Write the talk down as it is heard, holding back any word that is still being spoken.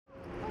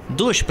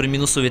Дощ при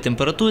мінусовій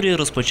температурі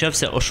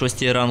розпочався о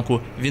 6 ранку.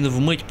 Він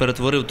вмить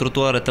перетворив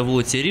тротуари та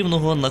вулиці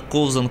Рівного на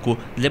ковзанку.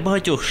 Для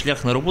багатьох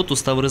шлях на роботу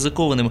став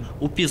ризикованим.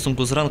 У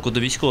підсумку зранку до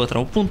військового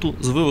травмпункту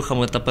з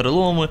вивихами та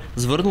переломами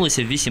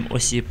звернулися 8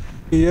 осіб.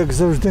 Як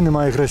завжди,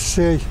 немає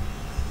грошей,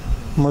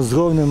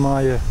 мозгів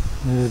немає,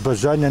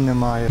 бажання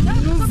немає.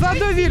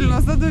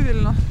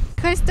 Задовільно.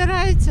 Хай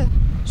стараються,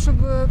 щоб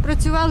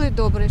працювали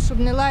добре, щоб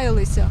не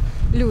лаялися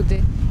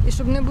люди і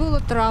щоб не було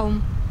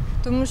травм.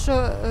 Тому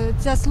що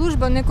ця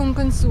служба не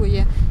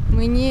компенсує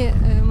мені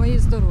моє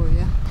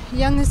здоров'я.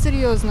 Я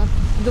несерйозно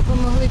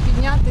допомогли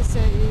піднятися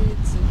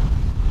і це.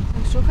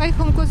 Так що хай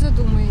Хомко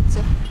задумається.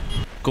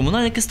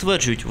 Комунальники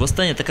стверджують,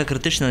 востаннє така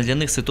критична для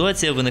них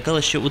ситуація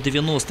виникала ще у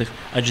 90-х,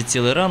 адже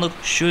цілий ранок,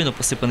 щойно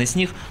посипаний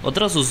сніг,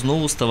 одразу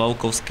знову ставав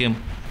ковзким.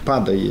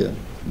 Падає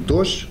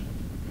дощ,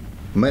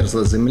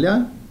 мерзла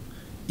земля,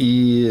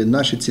 і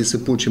наші ці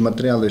сипучі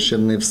матеріали ще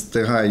не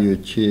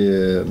встигають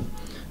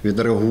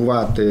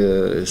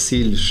відреагувати,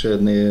 сіль ще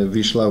не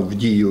війшла в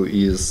дію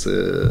із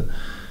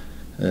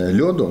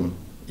льодом,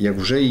 як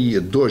вже її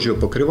дощ його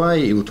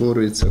покриває і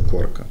утворюється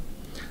корка.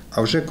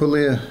 А вже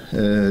коли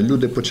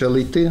люди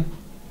почали йти,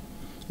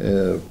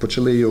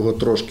 почали його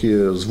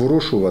трошки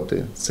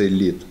зворушувати, цей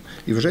лід,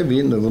 і вже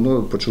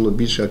воно почало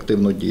більше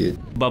активно діяти.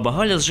 Баба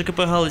Галя з ЖКП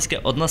 «Галицьке»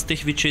 – одна з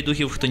тих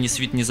відчайдухів, хто ні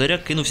світ, ні заря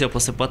кинувся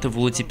посипати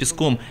вулиці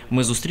піском.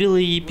 Ми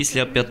зустріли її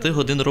після 5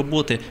 годин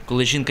роботи,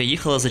 коли жінка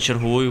їхала за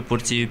черговою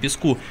порцією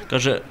піску.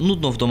 Каже,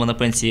 нудно вдома на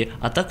пенсії,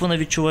 а так вона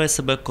відчуває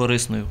себе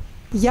корисною.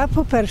 Я,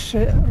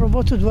 по-перше,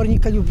 роботу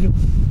дворника люблю.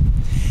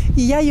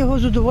 І я його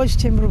з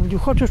удовольствием роблю.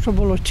 Хочу, щоб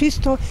було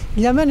чисто.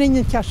 Для мене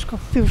не тяжко.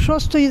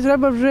 5:30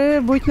 треба вже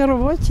бути на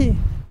роботі.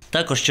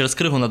 Також через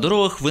кригу на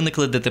дорогах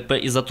виникли ДТП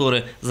і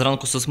затори.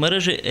 Зранку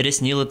соцмережі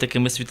рясніли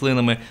такими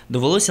світлинами.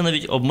 Довелося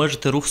навіть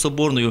обмежити рух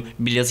Соборною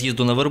біля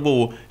з'їзду на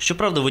Вербову.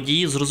 Щоправда,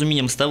 водії з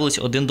розумінням ставились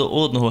один до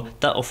одного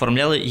та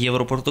оформляли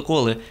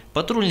європротоколи.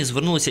 Патрульні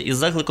звернулися із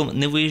закликом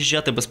не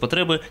виїжджати без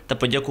потреби та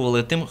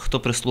подякували тим, хто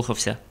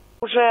прислухався.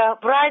 Уже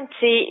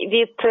вранці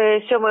від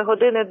 7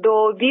 години до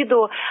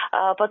обіду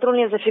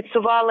патрульні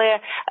зафіксували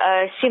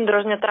 7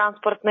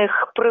 дорожньо-транспортних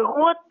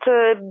пригод.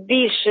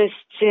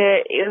 Більшість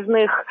з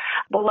них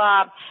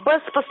була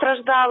без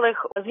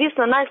постраждалих.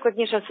 Звісно,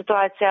 найскладніша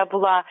ситуація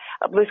була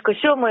близько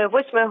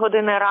 7-8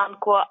 години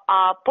ранку,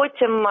 а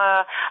потім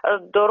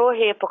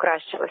дороги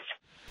покращились.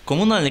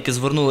 Комунальники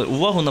звернули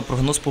увагу на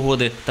прогноз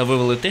погоди та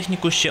вивели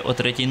техніку ще о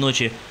 3-й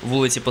ночі.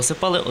 Вулиці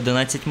посипали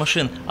 11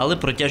 машин, але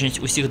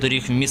протяжність усіх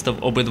доріг міста в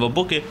обидва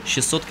боки –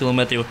 600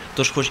 кілометрів.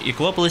 Тож, хоч і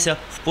квапилися,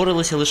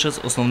 впоралися лише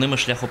з основними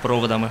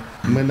шляхопроводами.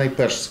 Ми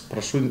найперш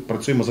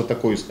працюємо за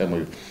такою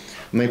схемою.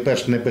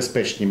 Найперш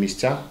небезпечні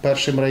місця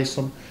першим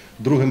рейсом,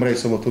 другим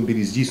рейсом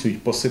автомобілі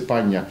здійснюють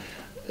посипання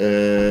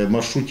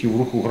маршрутів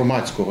руху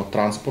громадського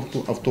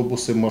транспорту,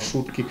 автобуси,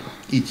 маршрутки.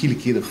 І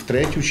тільки в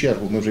третю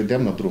чергу ми вже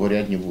йдемо на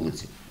другорядні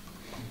вулиці.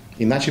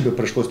 Іначе би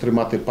прийшлось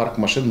тримати парк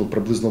машин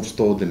приблизно в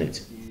 100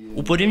 одиниць.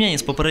 У порівнянні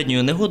з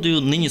попередньою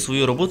негодою нині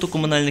свою роботу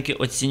комунальники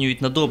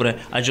оцінюють на добре,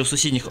 адже в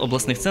сусідніх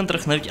обласних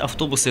центрах навіть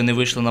автобуси не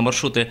вийшли на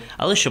маршрути.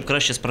 Але щоб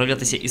краще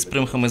справлятися із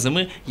примхами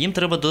зими, їм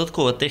треба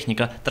додаткова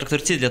техніка –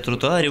 тракторці для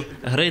тротуарів,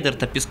 грейдер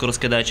та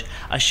піскорозкидач.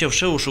 А ще в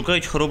ШЕУ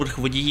шукають хоробрих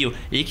водіїв,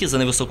 які за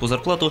невисоку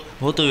зарплату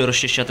готові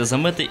розчищати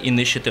замети і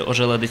нищити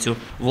ожеледицю.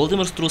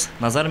 Володимир Струс,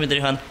 Назар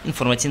Мідріган.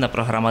 Інформаційна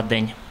програма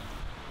 «День».